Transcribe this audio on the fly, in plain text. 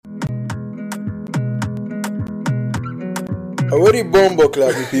Already bombo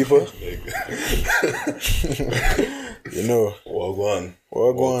clapping people. You know.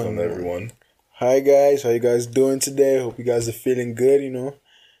 Welcome everyone. Hi guys, how you guys doing today? Hope you guys are feeling good, you know.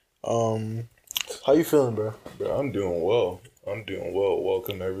 How you feeling, bro? Bro, I'm doing well.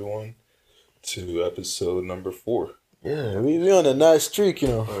 Welcome everyone to episode number 4. Yeah, we on a nice streak, you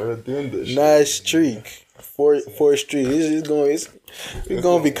know. We're doing this nice streak. Four streak. We're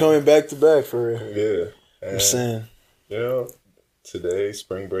gonna be coming back to back for real. Yeah. I'm saying. Yeah. Today,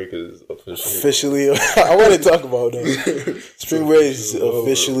 spring break is officially. I want to talk about that. Spring break is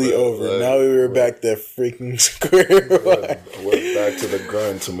officially over. Like, now we're back to freaking square one. We're back to the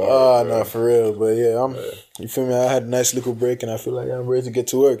grind tomorrow. No, for real. But yeah, you feel me? I had a nice little break, and I feel like I'm ready to get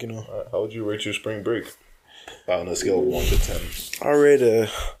to work. You know. How would you rate your spring break? On a scale of 1 to 10.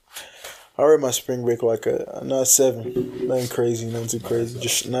 I rate my spring break like not 7. Nothing crazy, nothing too crazy.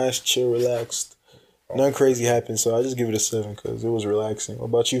 Just nice, chill, relaxed. Nothing crazy happened, so I just give it a 7 because it was relaxing. What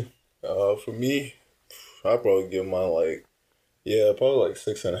about you? For me, I'd probably give mine probably like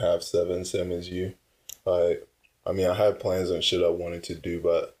 6.5, 7, same as you. I had plans and shit I wanted to do,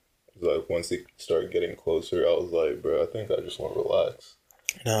 but like once they started getting closer, I was like, bro, I think I just want to relax.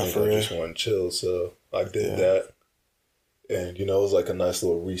 Nah, for real. I just want to chill, so I did that. And, it was like a nice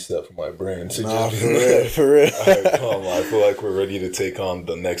little reset for my brain. To for real. I feel like we're ready to take on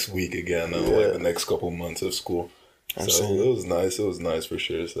the next week again, like the next couple months of school. So it was nice. It was nice for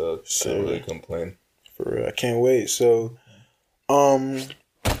sure. So I can't really complain. For real. I can't wait. So,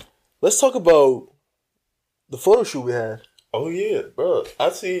 let's talk about the photo shoot we had. Oh, yeah, bro. I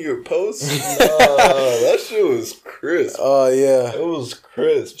seen your post. That shit was crisp. Oh, yeah. It was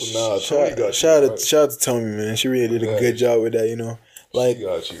crisp. Shout out to Tommy, man. She really did a good job with that, you know. Like, she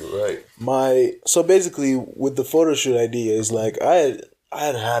got you right. So basically, with the photo shoot idea, is like, I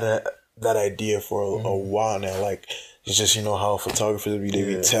had that idea for a while now. Like, it's just, how photographers, they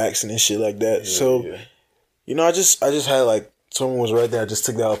be taxing and shit like that. I just had, like, someone was right there. I just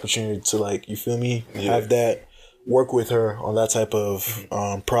took that opportunity to, like, you feel me? Have that. Work with her on that type of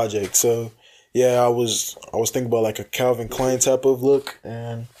project. So I was thinking about like a Calvin Klein type of look,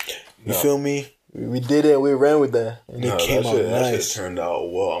 and you feel me? We did it. We ran with that, and it came out nice. That shit turned out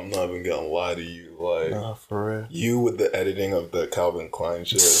well. I'm not even gonna lie to you. Like, for real. You with the editing of the Calvin Klein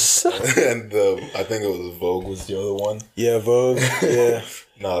shit, and I think it was Vogue was the other one. Yeah, Vogue. Yeah.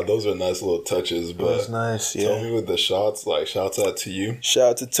 Those are nice little touches, but it was nice. Yeah. Tommy with the shots, like, shouts out to you. Shout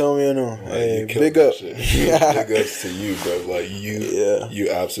out to Tommy, I know. Hey, big up. Big ups to you, bro. Like, you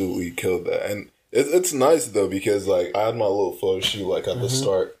absolutely killed that, and it's nice though because like I had my little photo shoot like at the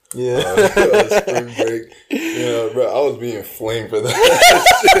start. Yeah. Spring break. Bro, I was being flamed for that.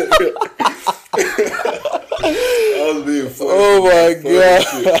 I was being flamed. Oh my god.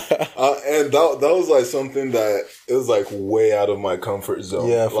 And that was like something that it was like way out of my comfort zone.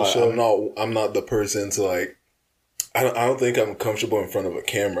 Yeah, for sure. I'm not the person to like. I don't think I'm comfortable in front of a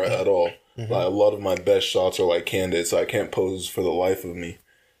camera at all. Mm-hmm. Like a lot of my best shots are like candid, so I can't pose for the life of me.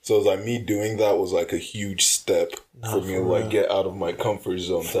 So it's like me doing that was like a huge step for me to like get out of my comfort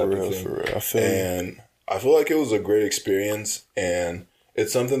zone type of thing. For real. I feel like it was a great experience, and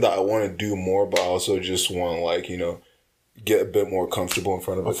it's something that I want to do more, but I also just want to like, get a bit more comfortable in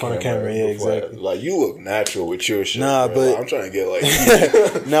front of a camera. Yeah, exactly. Like you look natural with your shit. But like, I'm trying to get like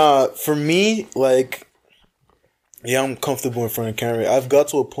for me, like I'm comfortable in front of the camera. I've got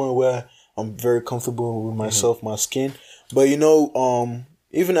to a point where I'm very comfortable with myself, my skin. But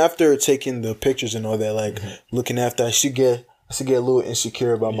even after taking the pictures and all that, like looking after, I should get a little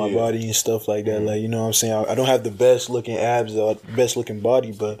insecure about my body and stuff like that. Like, you know what I'm saying? I don't have the best looking abs or best looking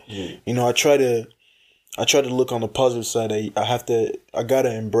body, but I try to look on the positive side. I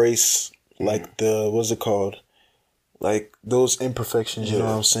gotta embrace like what's it called? Like those imperfections, you know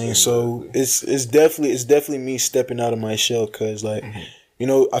what I'm saying? Exactly. So it's definitely me stepping out of my shell, cause like,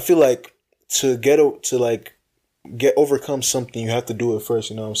 I feel like to overcome something, you have to do it first.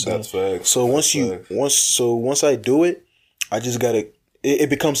 You know what I'm saying? That's facts. So once I do it, I just gotta. It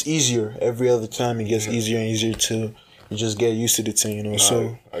becomes easier every other time. It gets easier and easier to just get used to the thing.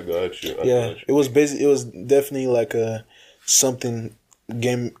 So I got you. It was It was definitely like something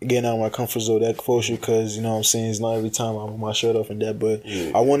getting out of my comfort zone, that photo shoot, because you know what I'm saying, it's not every time I'm with my shirt off and that. But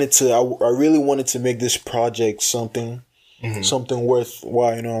I really wanted to make this project something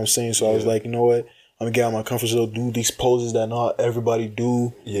worthwhile. You know what I'm saying? So I was like, you know what? I'm gonna get out of my comfort zone, do these poses that not everybody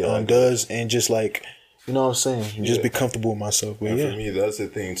does, and just like, you know what I'm saying, just be comfortable with myself. But for me, that's the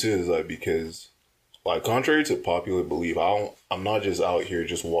thing too, is like, because like contrary to popular belief, I'm not just out here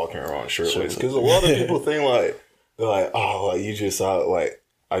just walking around shirtless, because a lot of people think like, they're like, oh, like you just out. Like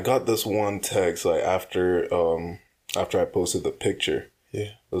I got this one text like after after I posted the picture. Yeah.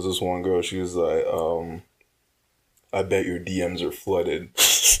 There was this one girl, she was like, I bet your DMs are flooded.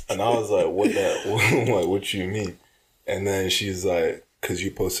 And I was like, like, what you mean? And then she's like, because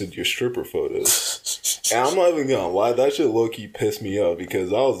you posted your stripper photos. And I'm not even gonna lie, that shit low-key pissed me off,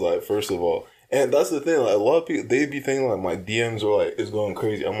 because I was like, first of all, and that's the thing, like, a lot of people, they be thinking like my DMs are like, it's going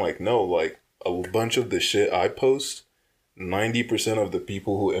crazy. I'm like, no, like, a bunch of the shit I post, 90% of the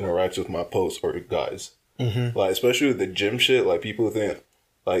people who interact with my posts are guys. Mm-hmm. Like, especially with the gym shit, like, people think,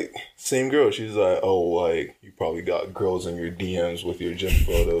 like, same girl, she's like, oh, like, you probably got girls in your DMs with your gym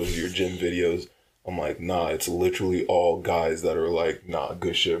photos, your gym videos. I'm like, nah, it's literally all guys that are like, nah,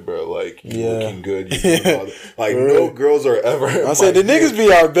 good shit, bro. Like, you looking good. You like, no girls are ever. I said the niggas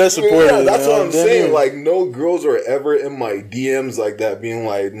be our best supporters. Yeah, that's what I'm saying. Like, no girls are ever in my DMs like that, being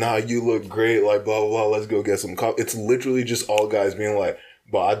like, nah, you look great. Like, blah, blah, blah. Let's go get some coffee. It's literally just all guys being like,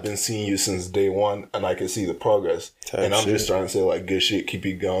 but I've been seeing you since day one, and I can see the progress. And I'm just trying to say, like, good shit, keep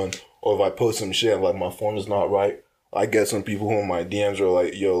it going. Or if I post some shit, like, my form is not right, I get some people who in my DMs are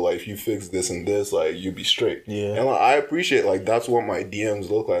like, yo, like, if you fix this and this, like, you be straight. Yeah. And, like, I appreciate, like, that's what my DMs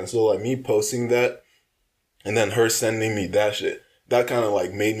look like. And so, like, me posting that and then her sending me that shit, that kind of,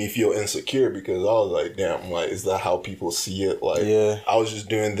 like, made me feel insecure, because I was like, damn, like, is that how people see it? Like, I was just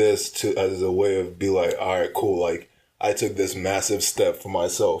doing this as a way of be like, all right, cool. Like, I took this massive step for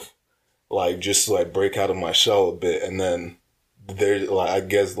myself. Like, just to, like, break out of my shell a bit. And then there's, like, I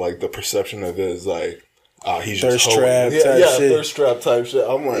guess, like, the perception of it is, like, he's thirst just trap type shit. Thirst trap type shit.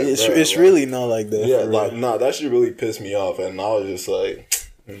 I'm like, it's like, really not like that. Yeah, like, nah, that shit really pissed me off, and I was just like,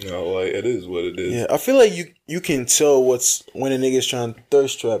 you know, like, it is what it is. Yeah, I feel like you can tell when a nigga's trying to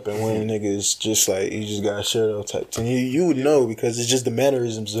thirst trap and when a nigga's just like, you just got a shirt off type thing. You would know, because it's just the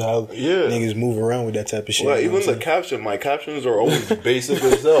mannerisms of how niggas move around with that type of shit. Like, even the caption, my captions are always basic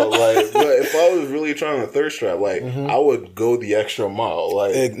as hell. Like, but if I was really trying to thirst trap, like, I would go the extra mile.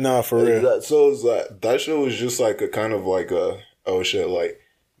 Like, nah, for real. So it's like, that shit was just like a kind of like a, oh shit, like,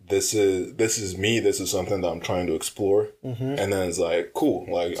 this is me, this is something that I'm trying to explore. And then it's like, cool,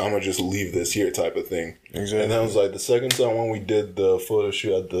 like, I'm gonna just leave this here type of thing. Exactly. And then it was like the second time when we did the photo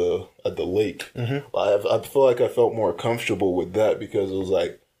shoot at the lake, I feel like I felt more comfortable with that, because it was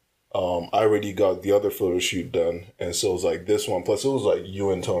like, I already got the other photo shoot done, and so it was like this one, plus it was like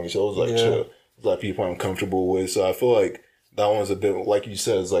you and Tony, so it was like chill. It was like people I'm comfortable with, so I feel like that one's a bit, like you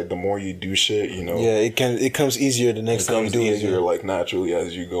said, it's like the more you do shit, you know. Yeah, it comes easier the next time you do it. It comes easier, like, naturally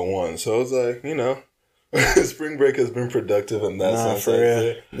as you go on. So it's like, you know, spring break has been productive in that sense. For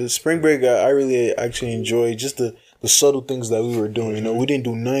real. The spring break, I really actually enjoyed just the subtle things that we were doing. You know, we didn't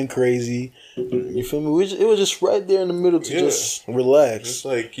do nothing crazy. You feel me? It was just right there in the middle to just relax. Just,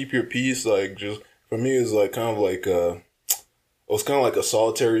 like, keep your peace. Like, just, for me, it was like kind of like it was kind of like a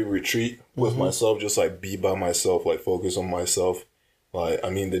solitary retreat with myself, just like be by myself, like focus on myself. Like, I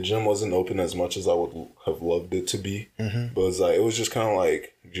mean, the gym wasn't open as much as I would have loved it to be, but it's like, it was just kind of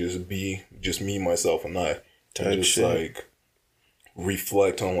like just me, myself, and I, and just shit. Like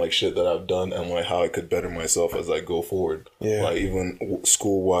reflect on like shit that I've done and like how I could better myself as I go forward. Yeah, like even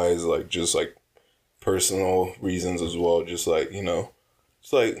school wise, like just like personal reasons as well, just like, you know,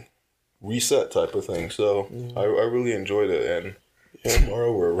 it's like reset type of thing. So I really enjoyed it, and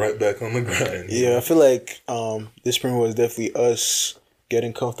tomorrow we're right back on the grind. Yeah, I feel like this spring was definitely us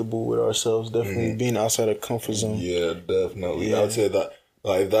getting comfortable with ourselves, definitely being outside of comfort zone. Yeah, definitely. I'd say that,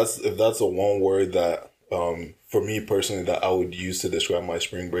 like, if that's a one word that for me personally that I would use to describe my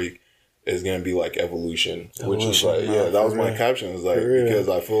spring break, is gonna be like evolution. Which is like, that was my caption. Is like, because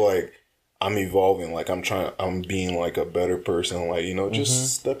I feel like I'm evolving, like I'm being like a better person, like, you know,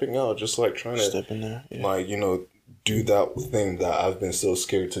 just stepping out, just like trying to step in there, like, you know, do that thing that I've been so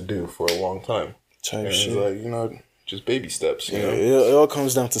scared to do for a long time. And it's like, you know, just baby steps, you know? It all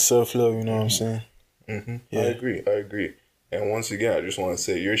comes down to self-love, you know what I'm saying? Yeah. I agree. And once again, I just want to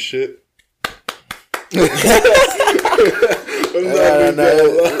say your shit.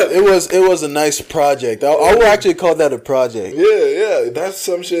 It was a nice project. I would actually call that a project. Yeah. That's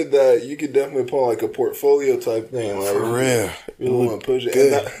some shit that you could definitely put on like a portfolio type thing. Like, for real. You want to push it.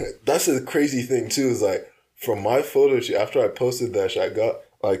 And that's a crazy thing too, is like, from my photo shoot, after I posted that shit, I got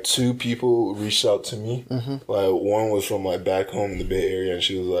like 2 people reached out to me. Like, one was from like back home in the Bay Area, and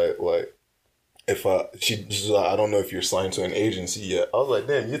she was like, she's like, I don't know if you're signed to an agency yet. I was like,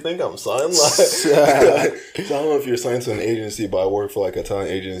 damn, you think I'm signed? Like, so I don't know if you're signed to an agency, but I work for like a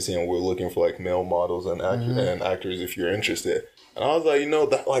talent agency, and we're looking for like male models and actors if you're interested. And I was like, you know,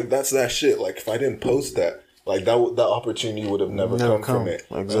 that, like, that's that shit. Like, if I didn't post that, like, that opportunity would have never come from it.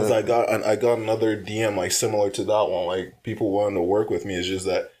 Exactly. I got another DM like similar to that one. Like, people wanting to work with me. It's just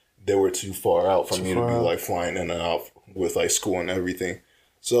that they were too far out for me to be like flying in and out with like school and everything.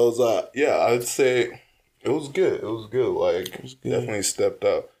 So it's like, yeah, I'd say it was good. It was good. Like, definitely stepped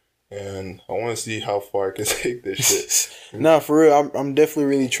up. And I want to see how far I can take this shit. Nah, for real, I'm definitely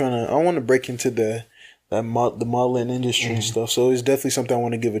really trying to. I want to break into the modeling industry and stuff. So it's definitely something I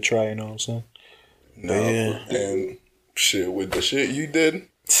want to give a try. You know what I'm saying? No, and shit with the shit you did.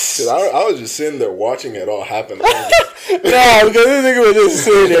 Shit, I was just sitting there watching it all happen. Nah, because this nigga was just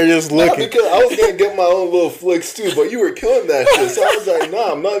sitting there just looking. Because I was gonna get my own little flicks too, but you were killing that shit. So I was like,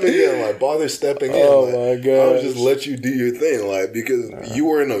 nah, I'm not even gonna like bother stepping in. Oh like, my god! I would just let you do your thing, like because you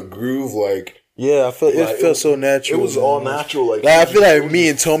were in a groove, like. Yeah, I felt it felt so natural. It was all natural. Like I feel like me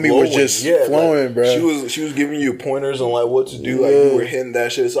and Tommy were just flowing, like, bro. She was giving you pointers on like what to do. Like you were hitting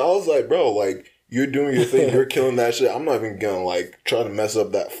that shit. So I was like, bro, like you're doing your thing. You're killing that shit. I'm not even gonna like try to mess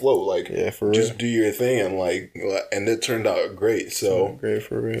up that flow. Like just do your thing and like and it turned out great. So great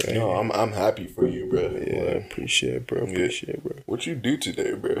for real. No, I'm happy for you, bro. Yeah, like, appreciate it, bro. Appreciate it, bro. What you do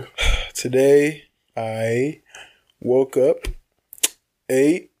today, bro? Today I woke up,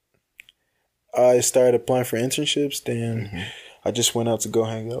 ate. I started applying for internships. Then I just went out to go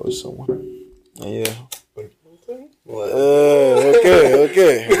hang out with someone. Yeah. Okay.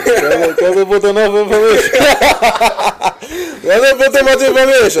 ¿Qué le puto enough information? Much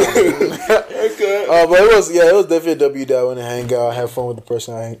information. Okay. But it was definitely a W that I went to hang out, have fun with the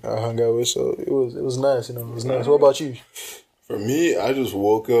person I hung out with. So it was nice, you know. It was nice. What about you? For me, I just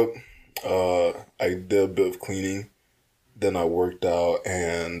woke up. I did a bit of cleaning. Then I worked out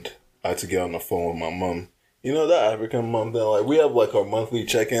and I had to get on the phone with my mom. You know that African mom thing? Like we have like our monthly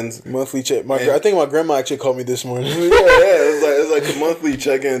check-ins. I think my grandma actually called me this morning. It's like a monthly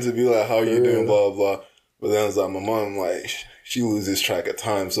check-in to be like, how you doing, blah blah. But then it's like my mom, like she loses track of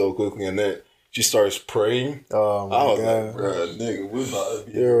time so quickly, and then she starts praying. Oh my god! Like, bro, nigga, we're about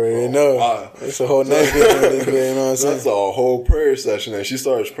to be. You already know. It's a whole night. You know what I'm saying? That's a whole prayer session, and she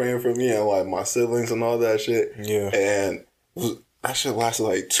starts praying for me and like my siblings and all that shit. Yeah, and. That shit lasted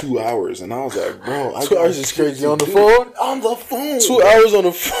like 2 hours, and I was like, "Bro, 2 hours is crazy on the phone. On the phone, 2 hours on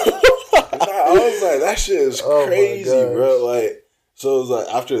the phone. I was like, that shit is crazy, bro. Like, so it was like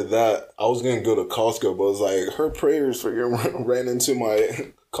after that, I was gonna go to Costco, but it was like her prayers ran into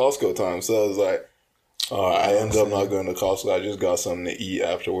my Costco time, so I was like, I ended up not going to Costco. I just got something to eat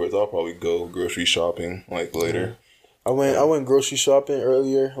afterwards. I'll probably go grocery shopping like later. I went grocery shopping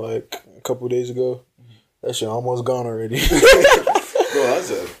earlier, like a couple of days ago. That shit almost gone already. Bro,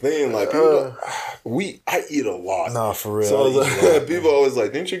 that's a thing. Like, people I eat a lot. Nah, for real. So like, people always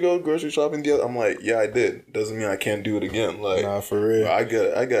like, didn't you go grocery shopping the other? I'm like, yeah, I did. Doesn't mean I can't do it again. Like, nah, for real. I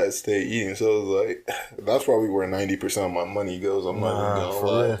gotta stay eating. So it was like, that's probably where 90% of my money goes. I'm not even gonna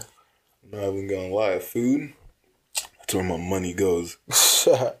lie. Real. I'm not even gonna lie. Food, that's where my money goes.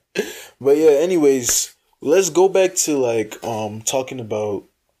 But yeah, anyways, let's go back to like talking about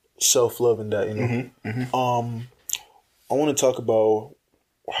self-love and that, you know. I want to talk about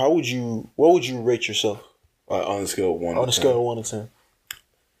what would you rate yourself on a scale of 1 on a scale of 1 to 10?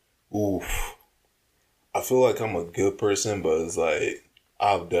 Oof, I feel like I'm a good person, but it's like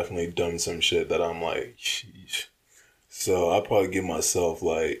I've definitely done some shit that I'm like, sheesh. So I probably give myself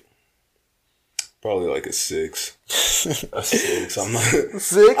like probably like a 6. A 6. I'm not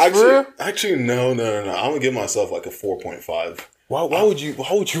 6. Actually, no. I'm gonna give myself like a 4.5. Why would you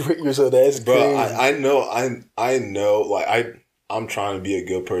rate yourself? That's bro, crazy. I know. Like I'm trying to be a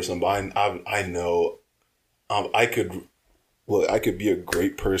good person, but I know, I could be a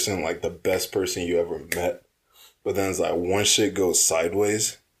great person, like the best person you ever met. But then it's like once shit goes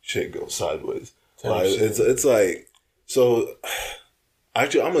sideways. Like it's like so.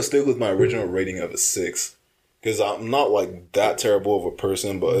 Actually, I'm gonna stick with my original rating of a 6 because I'm not like that terrible of a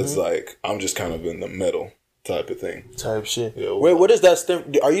person, but it's like I'm just kind of in the middle. Type of thing. Type shit. Yeah, wait, what does that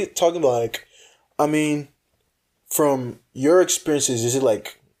stem? Are you talking about like, I mean, from your experiences, is it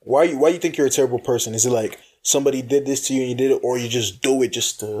like, why you think you're a terrible person? Is it like somebody did this to you and you did it, or you just do it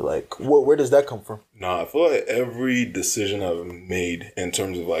just to like, where does that come from? Nah, I feel like every decision I've made in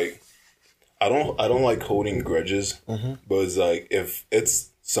terms of like, I don't like holding grudges, but it's like, if it's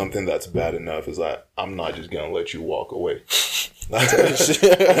something that's bad enough, it's like, I'm not just gonna let you walk away. I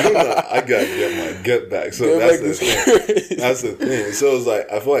gotta get my gut back. So that's the thing. That's the thing. So it's like,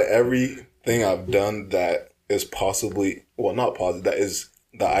 I feel like everything I've done that is possibly, well, not positive,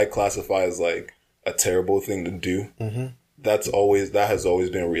 that I classify as like a terrible thing to do. That has always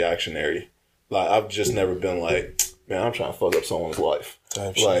been reactionary. Like, I've just never been like, man, I'm trying to fuck up someone's life.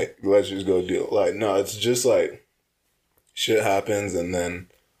 Like, let's just go do it. Like, no, it's just like shit happens, and then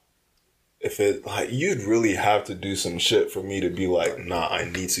if it like you'd really have to do some shit for me to be like, nah, I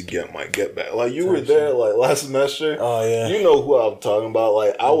need to get my get back. Like you were there like last semester. Oh yeah. You know who I'm talking about.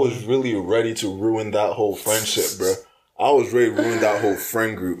 Like I was really ready to ruin that whole friendship, bro. I was ready to ruin that whole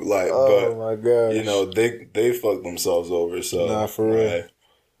friend group. Like, oh my gosh. You know, they fucked themselves over. So nah, for real.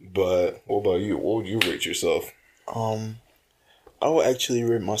 But what about you? What would you rate yourself? I would actually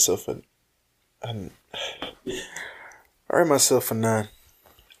rate myself I rate myself a 9.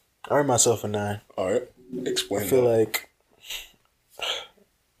 I rate myself a 9. All right, explain. I feel like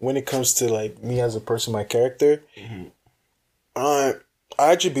when it comes to like me as a person, my character, I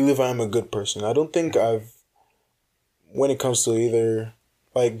actually believe I am a good person. I don't think when it comes to either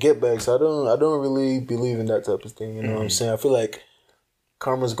like get backs, I don't really believe in that type of thing. You know what I'm saying? I feel like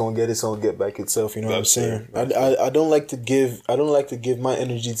karma's gonna get its own get back itself. You know what I'm saying? I don't like to give my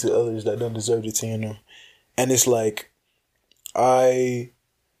energy to others that don't deserve it. You know, and it's like I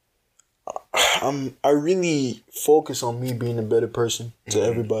really focus on me being a better person to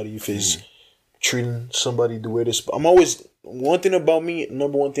everybody. If it's treating somebody the way this, I'm always number one thing about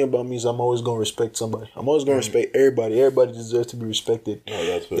me is I'm always gonna respect somebody. I'm always gonna respect everybody. Everybody deserves to be respected.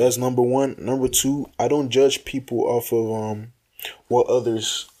 No, that's number one. Number two, I don't judge people off of what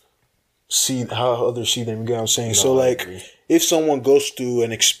others see, how others see them. You get what I'm saying? No, so like, if someone goes through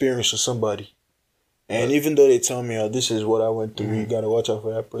an experience with somebody. And even though they tell me, this is what I went through, you gotta watch out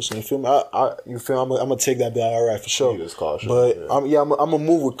for that person. You feel me? I'm gonna take that back. All right, for sure. Caution, but I'm gonna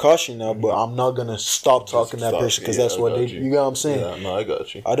move with caution now. But I'm not gonna stop talking to that person because that's what they. You get what I'm saying? Yeah, no, I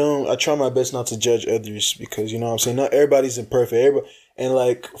got you. I try my best not to judge others because you know what I'm saying. Not everybody's imperfect. And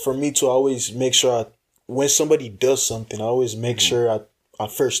like for me to always make sure when somebody does something, I always make sure I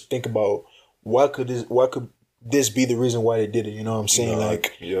first think about why could this be the reason why they did it. You know what I'm saying?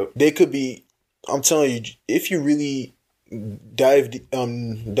 They could be. I'm telling you, if you really dive deep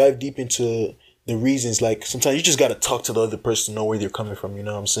into the reasons, like sometimes you just gotta talk to the other person to know where they're coming from. You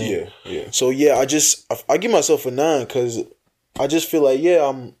know what I'm saying? Yeah. So yeah, I give myself a 9 because I just feel like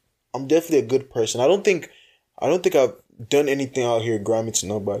I'm definitely a good person. I don't think I've done anything out here grimy to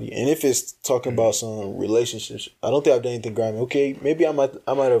nobody. And if it's talking about some relationships, I don't think I've done anything grimy. Okay, maybe I might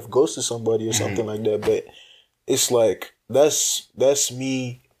have ghosted somebody or something like that, but it's like that's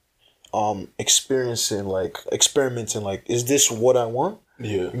me. Experimenting, like, is this what I want? Yeah.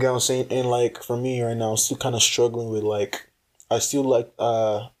 You get what I'm saying? And like for me right now, I'm still kind of struggling with like, I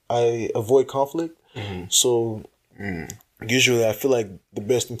avoid conflict. So usually I feel like the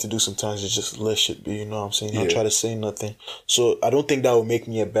best thing to do sometimes is just let shit be, you know what I'm saying? Not try to say nothing. So I don't think that would make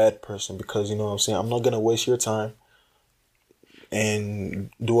me a bad person because you know what I'm saying? I'm not gonna waste your time and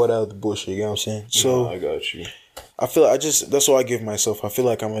do all that other bullshit, you know what I'm saying? So I got you. I feel that's what I give myself. I feel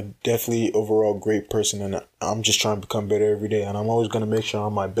like I'm a definitely overall great person and I'm just trying to become better every day and I'm always going to make sure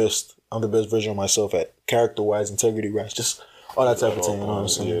I'm the best version of myself at character-wise, integrity-wise, just all that type of thing, you know what I'm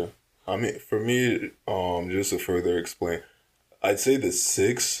saying? Yeah. I mean, for me, just to further explain, I'd say the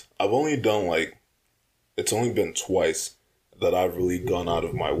 6, I've only done it's only been twice that I've really gone out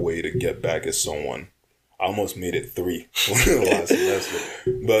of my way to get back at someone. I almost made it 3 last semester.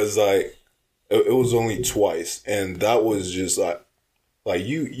 But it's like, it was only twice, and that was just like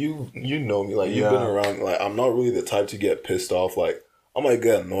you know me, like you've been around. Like I'm not really the type to get pissed off. Like I might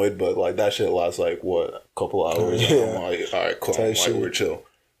get annoyed, but like that shit lasts like what, a couple hours. And I'm like, all right, cool, like we're chill.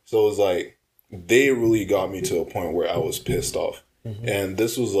 So it's like they really got me to a point where I was pissed off, and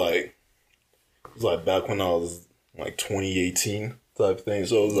this was like back when I was like 2018 type thing.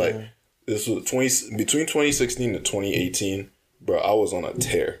 So it was like this was between 2016 to 2018, bro. I was on a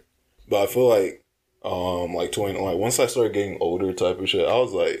tear. But I feel like, once I started getting older type of shit, I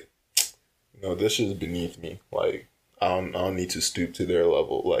was like, this shit is beneath me. Like, I don't need to stoop to their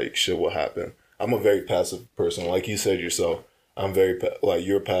level. Like, shit will happen. I'm a very passive person. Like you said yourself, I'm very,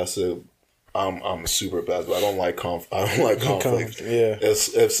 you're passive. I'm super passive. I don't like conflict. Yeah.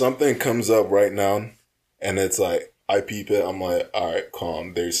 If something comes up right now and it's like, I peep it, I'm like, all right,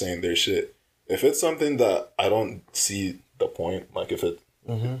 calm. They're saying their shit. If it's something that I don't see the point, like if it,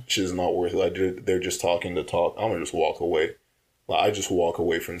 shit's not worth it. Like they're just talking to talk. I'm gonna just walk away. Like I just walk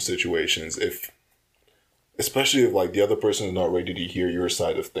away from situations especially if like the other person is not ready to hear your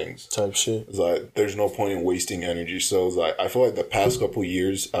side of things. Type shit. It's like there's no point in wasting energy. So it's like I feel like the past couple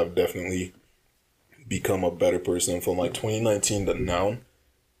years I've definitely become a better person from like 2019 to now.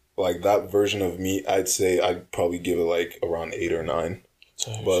 Like that version of me, I'd say I'd probably give it like around 8 or 9.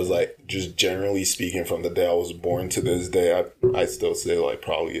 But it's like, just generally speaking, from the day I was born to this day, I still say like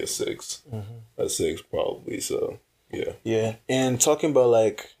probably a 6. A 6 probably, so yeah. Yeah, and talking about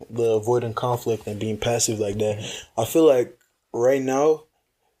like the avoiding conflict and being passive like that, I feel like right now,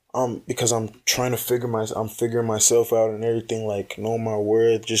 because I'm trying to I'm figuring myself out and everything, like knowing my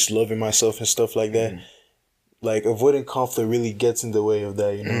worth, just loving myself and stuff like that. Like avoiding conflict really gets in the way of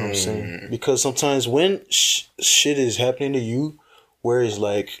that, you know what I'm saying? Because sometimes when shit is happening to you, where it's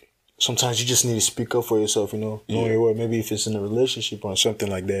like sometimes you just need to speak up for yourself, you know your word. Maybe if it's in a relationship or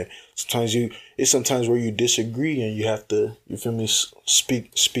something like that. It's sometimes where you disagree and you have to, you feel me,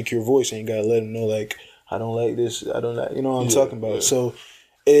 speak your voice, and you gotta let them know, like, I don't like this, I don't like, you know what I'm talking about. So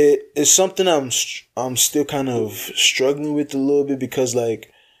it's something I'm still kind of struggling with a little bit, because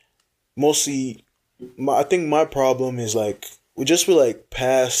like mostly I think my problem is like with like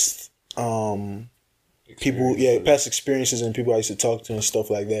past people, past experiences and people I used to talk to and stuff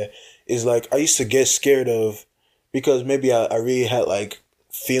like that, is like I used to get scared of, because maybe I really had like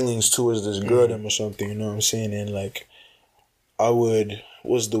feelings towards this girl or something, you know what I'm saying? And like I would,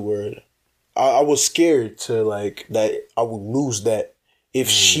 what's the word? I was scared to like that I would lose that if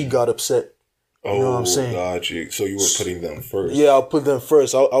she got upset. You know what I'm saying? Got you. So you were putting them first. Yeah, I'll put them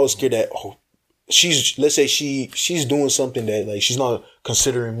first. I was scared that let's say she's doing something that like she's not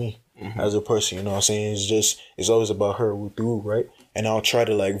considering me as a person. You know what I'm saying? It's always about her with you, right? And I'll try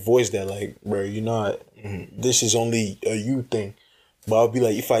to like voice that, like, bro, you're not. This is only a you thing. But I'll be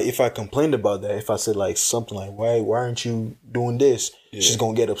like, if I complained about that, if I said like something like, why aren't you doing this? Yeah. She's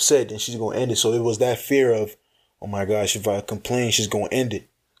gonna get upset and she's gonna end it. So it was that fear of, oh my gosh, if I complain, she's gonna end it.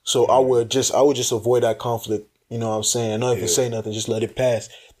 So I would just avoid that conflict. You know what I'm saying? I don't even say nothing, just let it pass.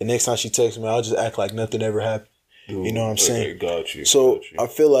 The next time she texts me, I'll just act like nothing ever happened. Ooh, you know what I'm saying? Got you. So I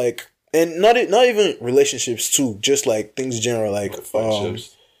feel like, and not even relationships too, just like things in general, like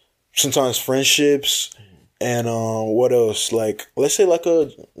friendships. Sometimes friendships. And what else? Like, let's say like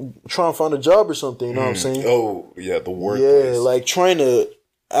trying to find a job or something, you know what I'm saying? Oh, yeah, the workplace. Yeah, like trying to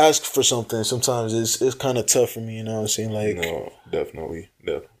ask for something sometimes it's kind of tough for me, you know what I'm saying? Like, no, definitely.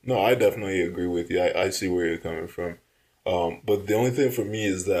 No, I definitely agree with you. I see where you're coming from. But the only thing for me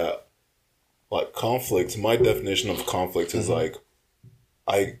is that, like, conflicts, my definition of conflict is like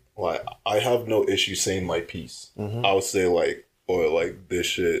I have no issue saying my piece. I would say like, or like, this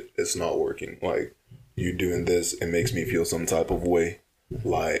shit, it's not working. Like, you doing this, it makes me feel some type of way.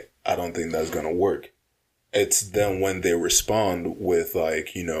 Like, I don't think that's gonna work. It's then when they respond with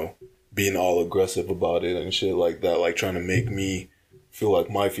like, you know, being all aggressive about it and shit like that, like trying to make me feel like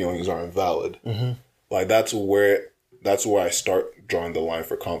my feelings aren't valid. Like that's where I start drawing the line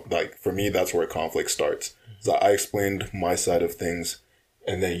for like for me, that's where conflict starts. So I explained my side of things,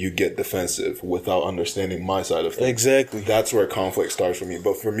 and then you get defensive without understanding my side of things. Exactly. That's where conflict starts for me.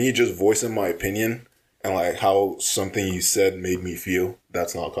 But for me, just voicing my opinion and like how something you said made me feel,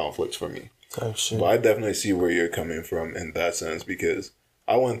 that's not conflict for me. Oh, shit. But I definitely see where you're coming from in that sense, because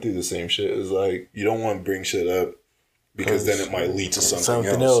I went through the same shit. It's like, you don't want to bring shit up because then it might lead to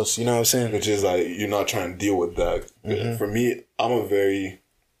something else. You know what I'm saying? Which is like, you're not trying to deal with that. For me,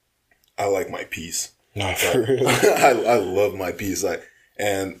 I like my peace. Nah, for real. I love my peace. Like,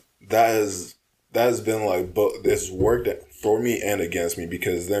 and that has been like, it's worked for me and against me,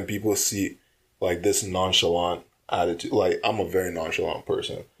 because then people see like this nonchalant attitude. Like, I'm a very nonchalant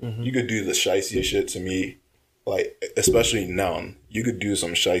person. You could do the shicey shit to me, like, especially now, you could do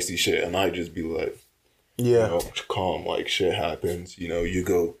some shicey shit and I'd just be like, you know, calm, like, shit happens, you know, you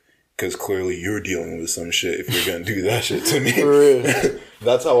go, because clearly you're dealing with some shit if you're gonna do that shit to me. For real.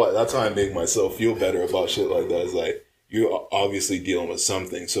 That's how I make myself feel better about shit like that. It's like, you're obviously dealing with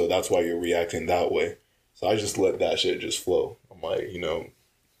something, so that's why you're reacting that way. So I just let that shit just flow. I'm like, you know,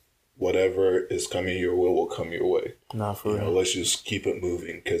 whatever is coming your way will come your way. Nah, for real. Know, let's just keep it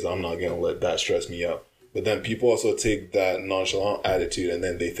moving, because I'm not going to let that stress me out. But then people also take that nonchalant attitude and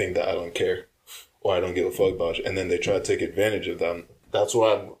then they think that I don't care or I don't give a fuck about you. And then they try to take advantage of them. That's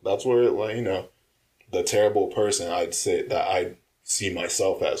where, like, you know, the terrible person I'd say that I see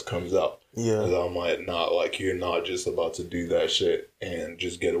myself as comes out. Yeah. Because I'm like, nah, like, you're not just about to do that shit and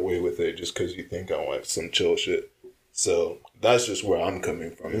just get away with it just because you think I want some chill shit. So that's just where I'm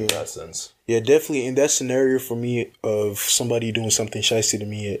coming from in that sense. Yeah, definitely. In that scenario for me of somebody doing something shicey to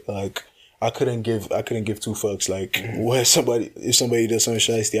me, like, I couldn't give two fucks. Like, if somebody does something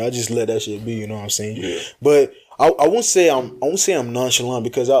shicey, I just let that shit be. You know what I'm saying? Yeah. But I won't say I'm nonchalant,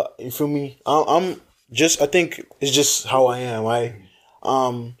 because you feel me? I think it's just how I am. Right?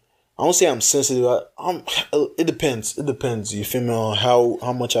 I won't say I'm sensitive. It depends. It depends. You feel me? On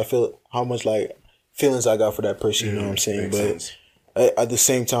how much I feel, how much like feelings I got for that person. You know what I'm saying? But at the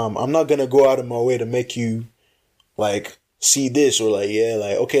same time, I'm not gonna go out of my way to make you like see this, or like, yeah,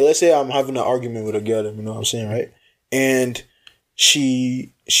 like, okay, let's say I'm having an argument with a girl, you know what I'm saying, right? And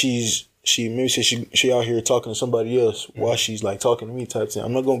she's she out here talking to somebody else while she's like talking to me type thing.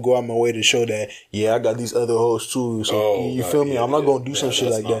 I'm not gonna go out my way to show that I got these other hoes too. So you feel me? I'm not gonna do some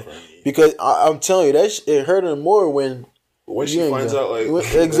shit like that because I'm telling you it hurt her more when she finds out like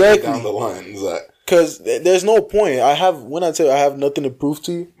exactly down the line. Is that because there's no point. When I tell you I have nothing to prove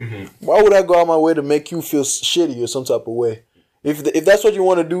to you, why would I go out my way to make you feel shitty or some type of way? If that's what you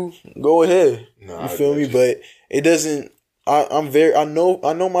want to do, go ahead. No, you feel me? But it doesn't. I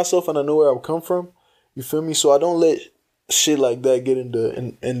know myself and I know where I come from. You feel me? So I don't let shit like that get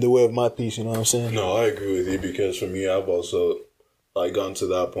in the way of my peace. You know what I'm saying? No, I agree with you because for me, I've also like gotten to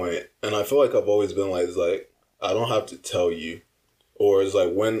that point, and I feel like I've always been like, it's like I don't have to tell you, or it's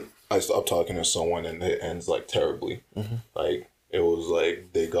like when I stop talking to someone and it ends like terribly, like it was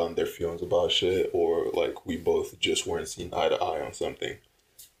like they got in their feelings about shit, or like we both just weren't seeing eye to eye on something.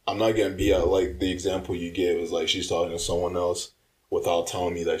 I'm not gonna be out like the example you gave is like she's talking to someone else without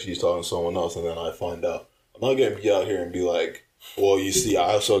telling me that she's talking to someone else, and then I find out. I'm not gonna be out here and be like, well, you see,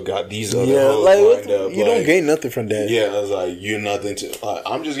 I also got these other hoes lined up. You don't gain nothing from that. Yeah, I was like, you're nothing to.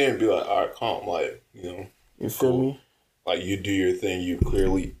 I'm just gonna be like, all right, calm, like you feel me? Like you do your thing. You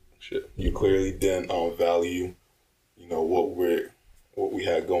clearly didn't value, what we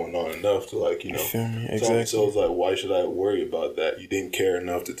had going on enough to like feel me? Exactly. Exactly. So it's like, why should I worry about that? You didn't care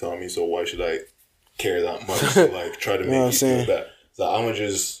enough to tell me, so why should I care that much to like try to make you feel bad? So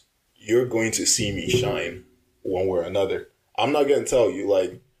you're going to see me shine one way or another. I'm not gonna tell you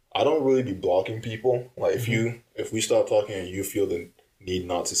like I don't really be blocking people. Like if we stop talking and you feel the need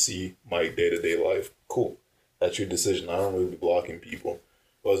not to see my day-to-day life, cool. That's your decision. I don't really be blocking people.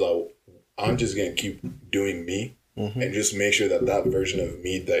 Because I'm just gonna keep doing me. And just make sure that version of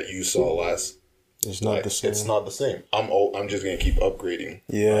me that you saw last, it's not the same. It's not the same. I'm just gonna keep upgrading.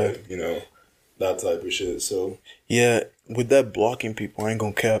 Yeah, that type of shit. So yeah, with that blocking people, I ain't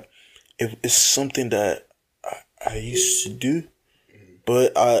gonna cap. It's something that I used to do,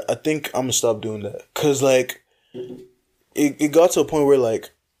 but I think I'm gonna stop doing that. Cause like it got to a point where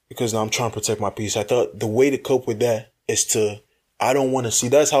like because now I'm trying to protect my peace. I thought the way to cope with that is I don't want to see.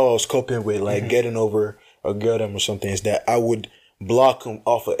 That's how I was coping with like getting over a girl or something, is that I would block them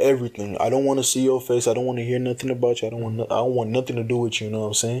off of everything. I don't want to see your face. I don't want to hear nothing about you. I don't want nothing to do with you. You know what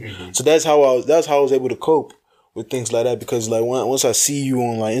I'm saying? So that's how I was able to cope with things like that, because like once I see you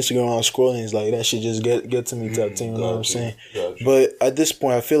on like Instagram, I'm scrolling, it's like that shit just get to me type thing. You know what I'm saying? Gotcha. But at this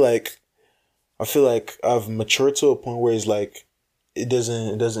point, I feel like I've matured to a point where it's like it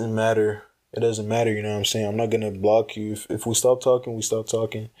doesn't matter. It doesn't matter, you know what I'm saying? I'm not gonna block you. If we stop talking, we stop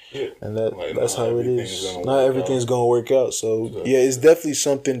talking. Yeah. And that's how it is. Not everything's gonna work out. So yeah, it's definitely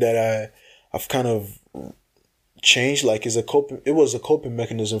something that I've kind of changed. Like it was a coping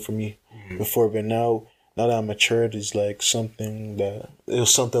mechanism for me before, but now that I'm matured, it's like it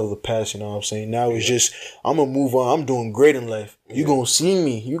was something of the past, you know what I'm saying? Now it's just I'm gonna move on. I'm doing great in life. You gonna see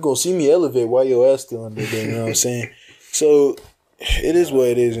me elevate while your ass still under there, you know what I'm saying? So it is what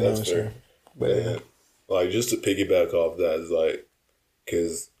it is, you know what I'm saying? But like just to piggyback off that is like,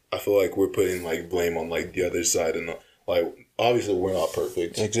 because I feel like we're putting like blame on like the other side, and like obviously we're not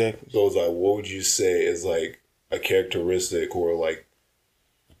perfect. Exactly. So it's like, what would you say is like a characteristic or like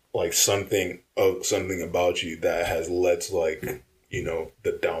something about you that has led to like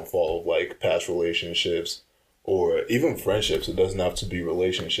the downfall of like past relationships or even friendships? It doesn't have to be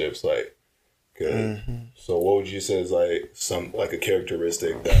relationships. Like, so what would you say is like a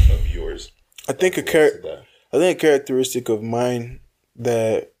characteristic of yours? I think a characteristic of mine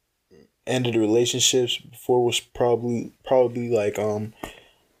that ended relationships before was probably like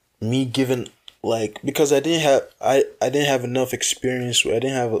me giving like, because I didn't have enough experience. I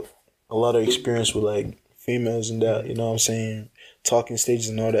didn't have a lot of experience with like females and that, you know what I'm saying, talking stages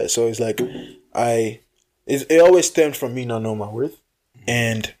and all that. So it's like it always stemmed from me not knowing my worth,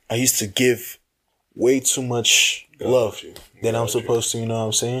 and I used to give way too much love than I'm supposed to, you know what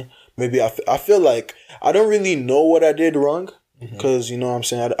I'm saying? Maybe I feel like I don't really know what I did wrong, because, you know what I'm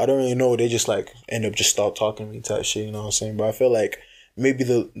saying, I don't really know. They just like end up just stop talking to me type shit, you know what I'm saying? But I feel like maybe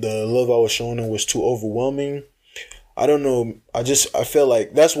the love I was showing them was too overwhelming. I don't know. I feel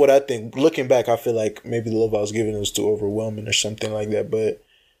like that's what I think. Looking back, I feel like maybe the love I was giving was too overwhelming or something like that. But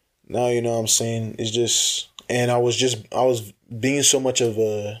now, you know what I'm saying, it's just, and I was being so much of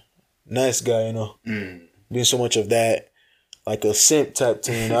a nice guy, you know, being so much of that, like a simp type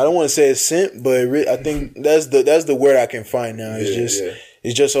thing. I don't want to say a simp, but I think that's the word I can find now.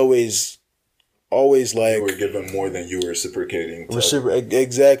 It's just always like you were giving more than you were reciprocating.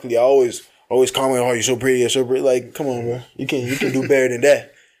 Exactly. I always comment, "Oh, you're so pretty, you're so pretty." Like, come on, bro. You can do better than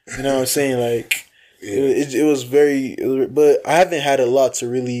that. You know what I'm saying? Like, It was very, but I haven't had a lot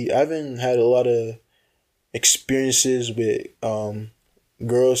of experiences with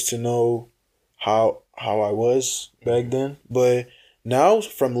girls to know how I was back then. But now,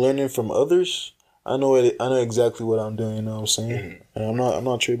 from learning from others, I know exactly what I'm doing. You know what I'm saying? And I'm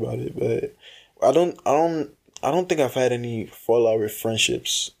not sure about it, but I don't think I've had any fallout with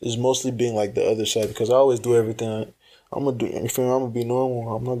friendships. It's mostly being like the other side because I always do everything. I'm gonna do. You feel me? I'm gonna be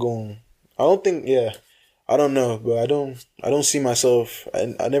normal. I'm not going. I don't think. Yeah. I don't know, but I don't see myself.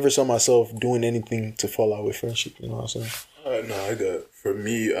 I never saw myself doing anything to fall out with friendship. You know what I'm saying? No, I got. For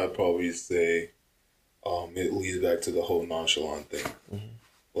me, I'd probably say, it leads back to the whole nonchalant thing.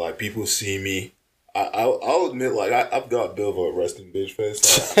 Like people see me. I'll admit, like I've got a bit of a resting bitch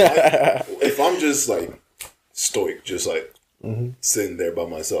face. Like, if I'm just like stoic, just like sitting there by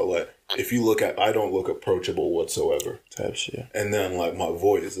myself, like if you look at, I don't look approachable whatsoever. Type shit. And then like my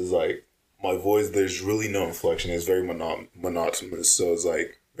voice is like. My voice, there's really no inflection. It's very monotonous. So it's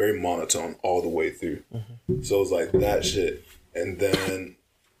like very monotone all the way through. So it's like that shit. And then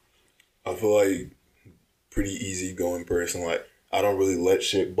I feel like pretty easygoing person. Like I don't really let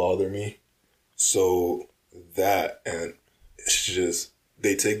shit bother me. So that, and it's just,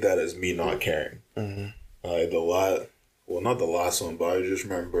 they take that as me not caring. Not the last one, but I just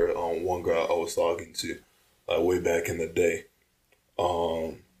remember one girl I was talking to like way back in the day.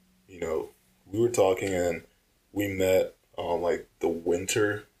 You know, we were talking and we met like the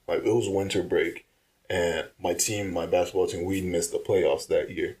winter, like it was winter break, and my basketball team, we missed the playoffs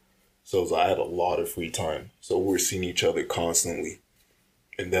that year. So it was, I had a lot of free time. So we were seeing each other constantly.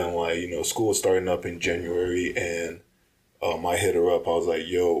 And then like, you know, school was starting up in January and I hit her up. I was like,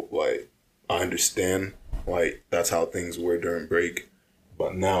 yo, like, I understand, like, that's how things were during break.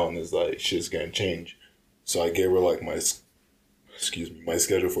 But now it's like, shit's gonna change. So I gave her like my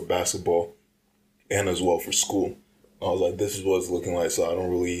schedule for basketball and as well for school. I was like, this is what it's looking like, so I don't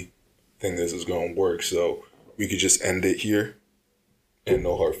really think this is going to work. So we could just end it here and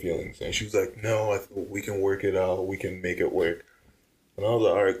no hard feelings. And she was like, no, we can work it out. We can make it work. And I was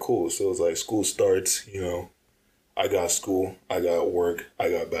like, all right, cool. So it's like school starts, you know, I got school, I got work,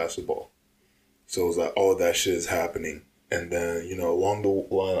 I got basketball. So it was like all that shit is happening. And then, you know, along the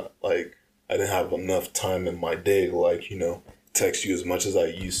line, like, I didn't have enough time in my day to, like, you know, text you as much as I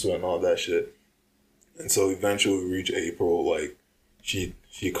used to and all that shit. And so eventually we reach April, like, she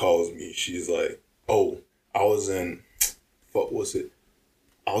calls me. She's like, oh, I was in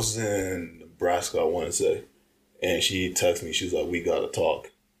Nebraska, I want to say. And she texts me, she's like, we gotta talk.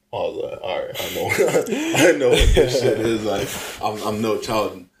 I was like, all right, I know I know what this shit is. Like, I'm no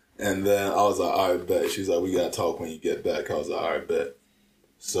child. And then I was like, all right, bet. She's like, we gotta talk when you get back. I was like, all right, bet.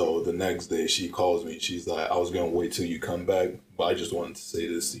 So the next day she calls me. She's like, I was going to wait till you come back, but I just wanted to say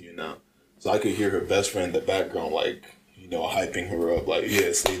this to you now. So I could hear her best friend in the background, like, you know, hyping her up, like,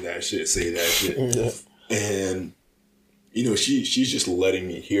 yeah, say that shit. Yeah. And, you know, she's just letting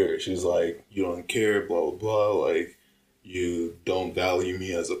me hear it. She's like, you don't care, blah, blah, blah. Like, you don't value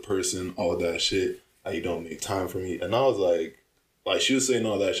me as a person, all that shit. Like, you don't make time for me. And I was like, she was saying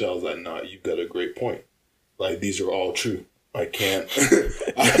all that shit. I was like, nah, you've got a great point. Like, these are all true. I can't.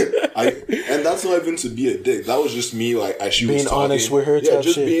 And that's not even to be a dick. That was just me, like, as she was talking. Being honest with her, yeah,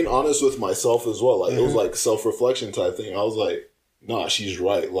 just shit. Being honest with myself as well. Like, it was like self-reflection type thing. I was like, nah, she's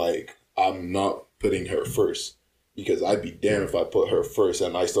right. Like, I'm not putting her first because I'd be damned if I put her first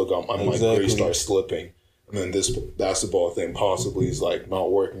and I still got my grade start slipping, and then this basketball thing possibly is like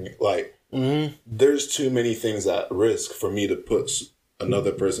not working. Like, there's too many things at risk for me to put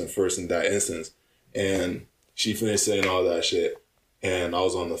another person first in that instance, and. She finished saying all that shit, and I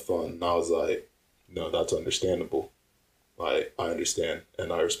was on the phone, and I was like, no, that's understandable. Like, I understand,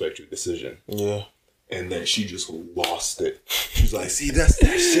 and I respect your decision. Yeah. And then she just lost it. She was like, see, that's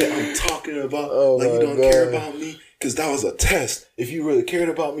that shit I'm talking about. Oh, like, you don't care about me? Because that was a test. If you really cared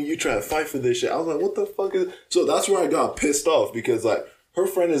about me, you try to fight for this shit. I was like, what the fuck is... So that's where I got pissed off, because, like, her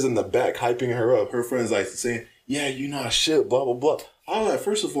friend is in the back hyping her up. Her friend's, like, saying, yeah, you not shit, blah, blah, blah. I was like,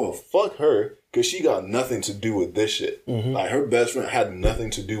 first of all, fuck her. Because she got nothing to do with this shit. Like, her best friend had nothing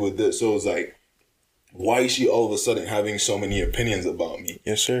to do with this. So it was like, why is she all of a sudden having so many opinions about me?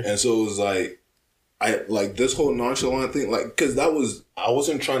 Yes, sir. And so it was like, this whole nonchalant thing, like, because I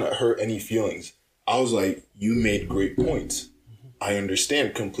wasn't trying to hurt any feelings. I was like, you made great points. I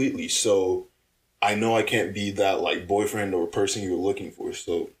understand completely. So I know I can't be that, like, boyfriend or person you're looking for.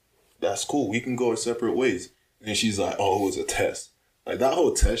 So that's cool. We can go our separate ways. And she's like, oh, it was a test. Like, that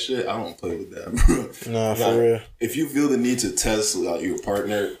whole test shit, I don't play with that, bro. Nah, for real. If you feel the need to test, like, your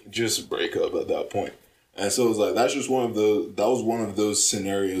partner, just break up at that point. And so it was like, that was one of those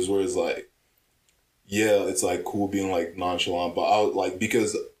scenarios where it's like, yeah, it's like cool being like nonchalant, but I was like,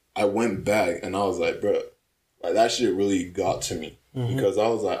 because I went back and I was like, bro, like that shit really got to me because I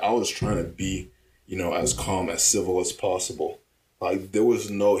was like, I was trying to be, you know, as calm, as civil as possible. Like there was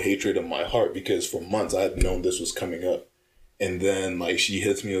no hatred in my heart because for months I had known this was coming up, and then like she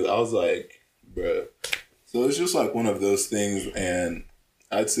hits me, I was like, bro. So it's just like one of those things, and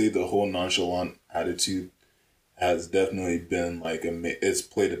I'd say the whole nonchalant attitude has definitely been like it's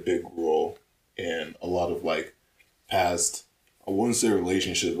played a big role in a lot of like past, I wouldn't say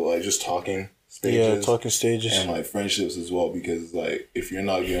relationships, but like just talking stages. Yeah, talking stages. And like friendships as well, because like if you're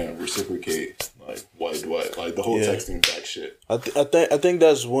not gonna reciprocate, like why do I like the whole texting back shit. I think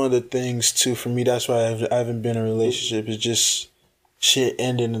that's one of the things too for me. That's why I haven't been in a relationship. It's just shit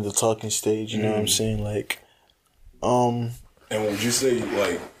ending in the talking stage. You know what I'm saying? Like, And would you say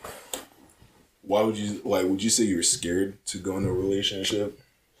like, why would you like? Would you say you're scared to go in a relationship?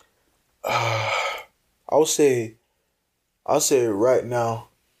 I'll say right now.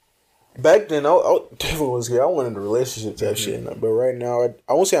 Back then, I definitely was scared. I wanted a relationship type shit, but right now,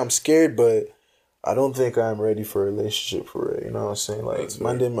 I won't say I'm scared, but I don't think I'm ready for a relationship for it. You know what I'm saying? Like,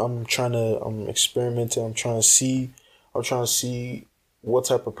 I'm experimenting. I'm trying to see what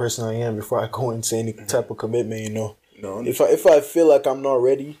type of person I am before I go into any type of commitment. You know, No, if I feel like I'm not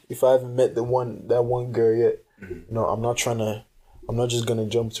ready, if I haven't met that one girl yet, you know, I'm not just gonna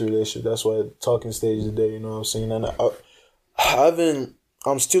jump to a relationship. That's why talking stage is there. You know what I'm saying? And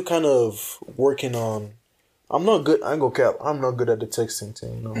I'm still kind of working on. I'm not good. I ain't gonna cap. I'm not good at the texting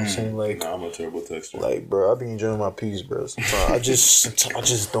thing. You know what I'm saying? Like, nah, I'm a terrible texter. Like, bro, I be enjoying my peace, bro. Sometimes I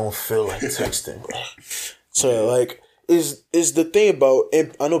just don't feel like texting, bro. So, like, is the thing about?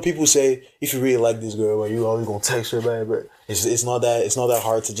 And I know people say if you really like this girl, you always gonna text her back, but it's not that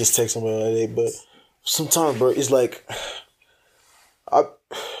hard to just text somebody like that. But sometimes, bro, it's like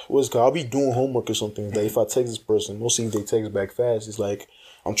I'll be doing homework or something. Like if I text this person, mostly if they text back fast, it's like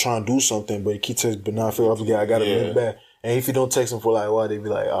I'm trying to do something, but he keep texting, but now I feel obligated. I gotta link back. And if you don't text him for like a while, they be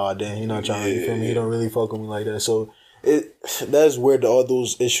like, "Oh damn, he not trying. You feel me? He don't really fuck with me like that." So that's where all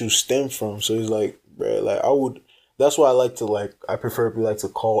those issues stem from. So it's like, bro, like That's why I preferably like to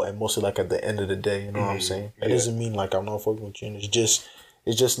call and mostly like at the end of the day. You know what I'm saying? It doesn't mean like I'm not fucking with you. And it's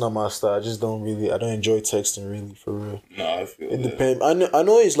just not my style. I don't enjoy texting really for real. No, I feel it depends. I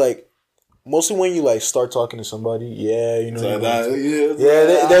know it's like mostly when you like start talking to somebody, you know,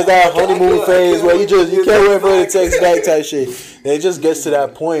 there's that honeymoon phase where you can't wait for the text back type shit. And it just gets to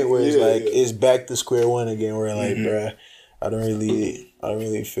that point where it's like it's back to square one again. Where like, bruh, I don't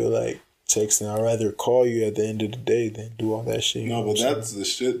really feel like texting. I'd rather call you at the end of the day than do all that shit. No, but that's the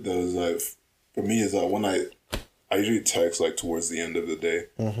shit though. Is like for me is like when I usually text like towards the end of the day,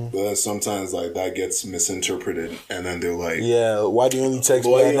 but then sometimes like that gets misinterpreted, and then they're like, "Yeah, why do you only text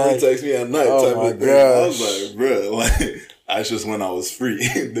me at night?" Only text me at night. Oh my god! I was like, bro, like that's just when I was free.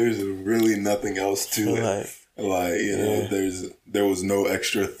 There's really nothing else to it. Like you know, there was no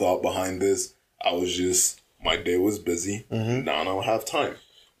extra thought behind this. I was just my day was busy. Now I don't have time.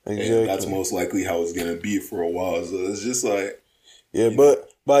 Exactly. And that's most likely how it's gonna be for a while. So it's just like, But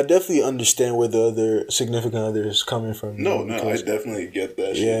I definitely understand where the other significant other is coming from. No, I definitely get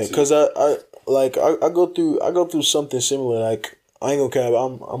that. Yeah, because I go through something similar. Like I ain't gonna care.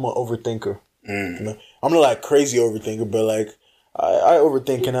 I'm an overthinker. You know? I'm not like crazy overthinker, but like I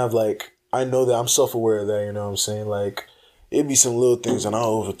overthink and I know that I'm self-aware of that. You know what I'm saying? Like it'd be some little things and I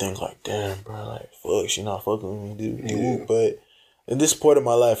overthink like, damn, bro, like fuck, she not fucking with me, dude. Yeah. But in this part of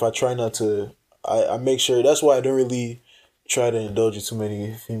my life, I try not to. I make sure. That's why I don't really try to indulge in too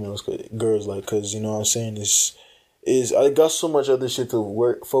many girls, like, cause you know what I'm saying is I got so much other shit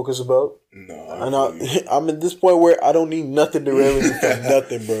to focus about. No, and I'm at this point where I don't need nothing to revenue for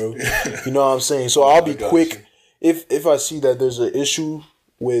nothing, bro. You know what I'm saying? So I'll be quick if I see that there's an issue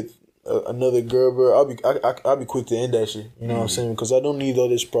with another girl, bro. I'll be quick to end that shit. You know what I'm saying? Because I don't need all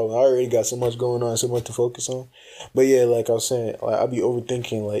this problem. I already got so much going on, so much to focus on. But yeah, like I was saying, like I'll be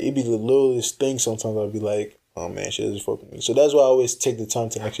overthinking. Like it be the littlest thing. Sometimes I'll be like, oh man, she doesn't fuck with me. So that's why I always take the time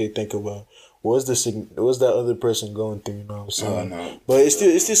to actually think about what's that other person going through. You know what I'm saying? No. But it's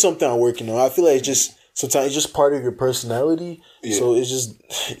still something I'm working on. I feel like sometimes it's just part of your personality. Yeah. So it's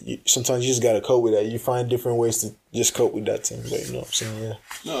just sometimes you just gotta cope with that. You find different ways to just cope with that thing. But you know what I'm saying? Yeah.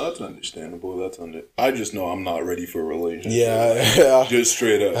 No, that's understandable. I just know I'm not ready for a relationship. Yeah. Just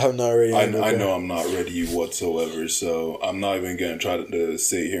straight up. I'm not ready. I know I'm not ready whatsoever. So I'm not even gonna try to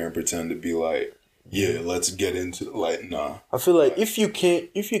sit here and pretend to be like, yeah, let's get into like, nah. I feel like if you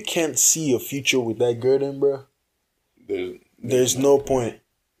can't see a future with that girl, then bro, there's no point.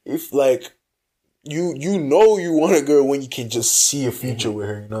 If like you know you want a girl when you can just see a future with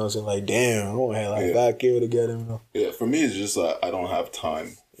her. You know what I'm saying? Like, damn, I want to have like 5K together. You know? Yeah, for me, it's just like I don't have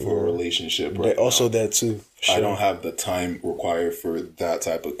time for a relationship right also now. that too. Sure. I don't have the time required for that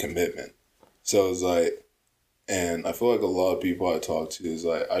type of commitment. So it's like, and I feel like a lot of people I talk to is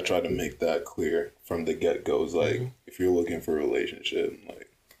like, I try to make that clear from the get-go. It's like, if you're looking for a relationship, like,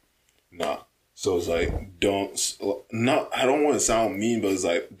 nah. So it's like, I don't want to sound mean, but it's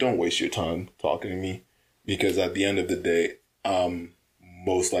like, don't waste your time talking to me, because at the end of the day, I'm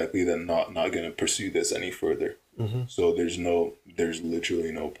most likely than not going to pursue this any further. So there's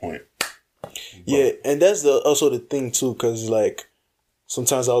literally no point. Yeah, and that's also the thing too, because like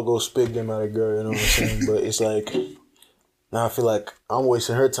sometimes I'll go spit them at a girl, you know what I'm saying? But it's like now I feel like I'm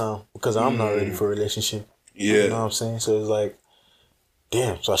wasting her time because I'm not ready for a relationship. Yeah, you know what I'm saying? So it's like,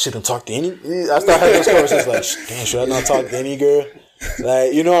 damn, so I shouldn't talk to any. I start having those conversations like, damn, should I not talk to any girl?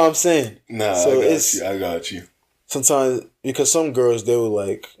 Like, you know what I'm saying? Nah, so I got you. Sometimes, because some girls, they will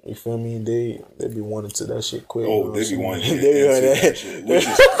like, you feel me? They be wanting to that shit quick. Oh, they be wanting to that shit, which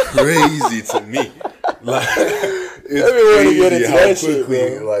is crazy to me. Like, it's crazy how quickly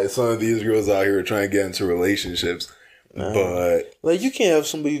shit, like some of these girls out here are trying to get into relationships. But like, you can't have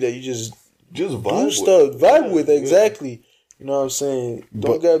somebody that you just vibe with, exactly. You know what I'm saying?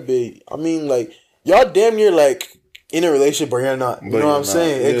 Don't get big. I mean, like, y'all damn near like in a relationship, but you're not. You know what I'm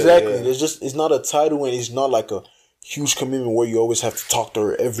saying? Yeah, exactly. Yeah. It's not a title, and it's not like a huge commitment where you always have to talk to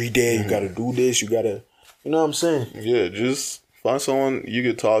her every day. You gotta do this. You gotta, you know what I'm saying? Yeah, just find someone you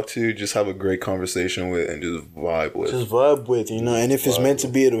could talk to, just have a great conversation with, and just vibe with. You know. And if it's meant to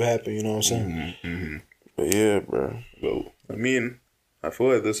be, it'll happen. You know what I'm saying? But yeah, bro. Well, I mean, I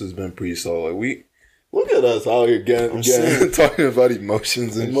feel like this has been pretty solid. Look at us out here again talking about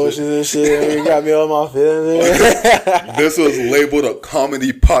emotions and shit. You got me on my feelings. This was labeled a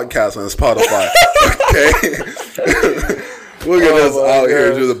comedy podcast on Spotify. Okay. Look at us out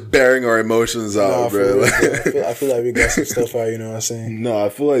here just bearing our emotions out, bro. I feel like we got some stuff out. You know what I'm saying? No, I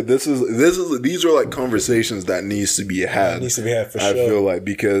feel like these are like conversations that needs to be had. Needs to be had for sure. I feel like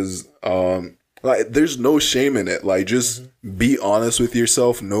because like there's no shame in it. Like just be honest with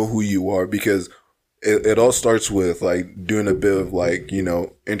yourself. Know who you are, because it all starts with like doing a bit of like, you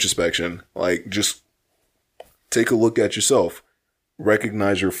know, introspection. Like just take a look at yourself,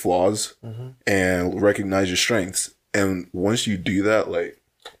 recognize your flaws, and recognize your strengths. And once you do that, like,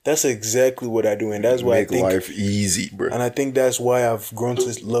 that's exactly what I do, and that's why I think life easy, bro. And I think that's why I've grown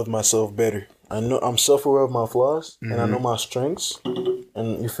to love myself better. I know I'm self-aware of my flaws, and I know my strengths.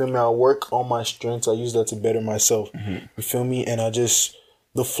 And you feel me? I work on my strengths. I use that to better myself. You feel me? And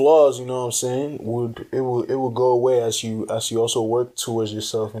the flaws, you know what I'm saying, it will go away as you also work towards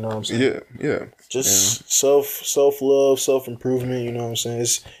yourself. You know what I'm saying? Yeah. Just self-love, self-improvement. You know what I'm saying?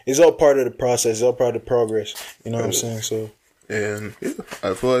 It's all part of the process. It's all part of the progress. You know what I'm saying? So. And yeah,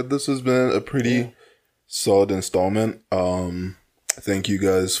 I feel like this has been a pretty solid installment. Thank you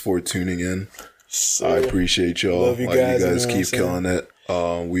guys for tuning in. I appreciate y'all. Love you guys. You guys keep killing it.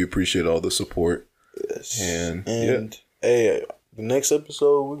 We appreciate all the support. Yes. And hey, the next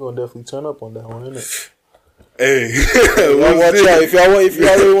episode we're gonna definitely turn up on that one, isn't it? Hey, y'all watch out. If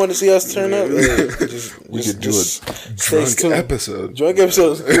y'all really want to see us turn up, we could do a drunk episode. Drunk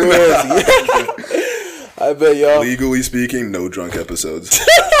episodes, crazy. I bet y'all. Legally speaking, no drunk episodes.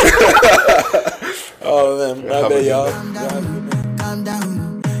 Oh man, I bet y'all.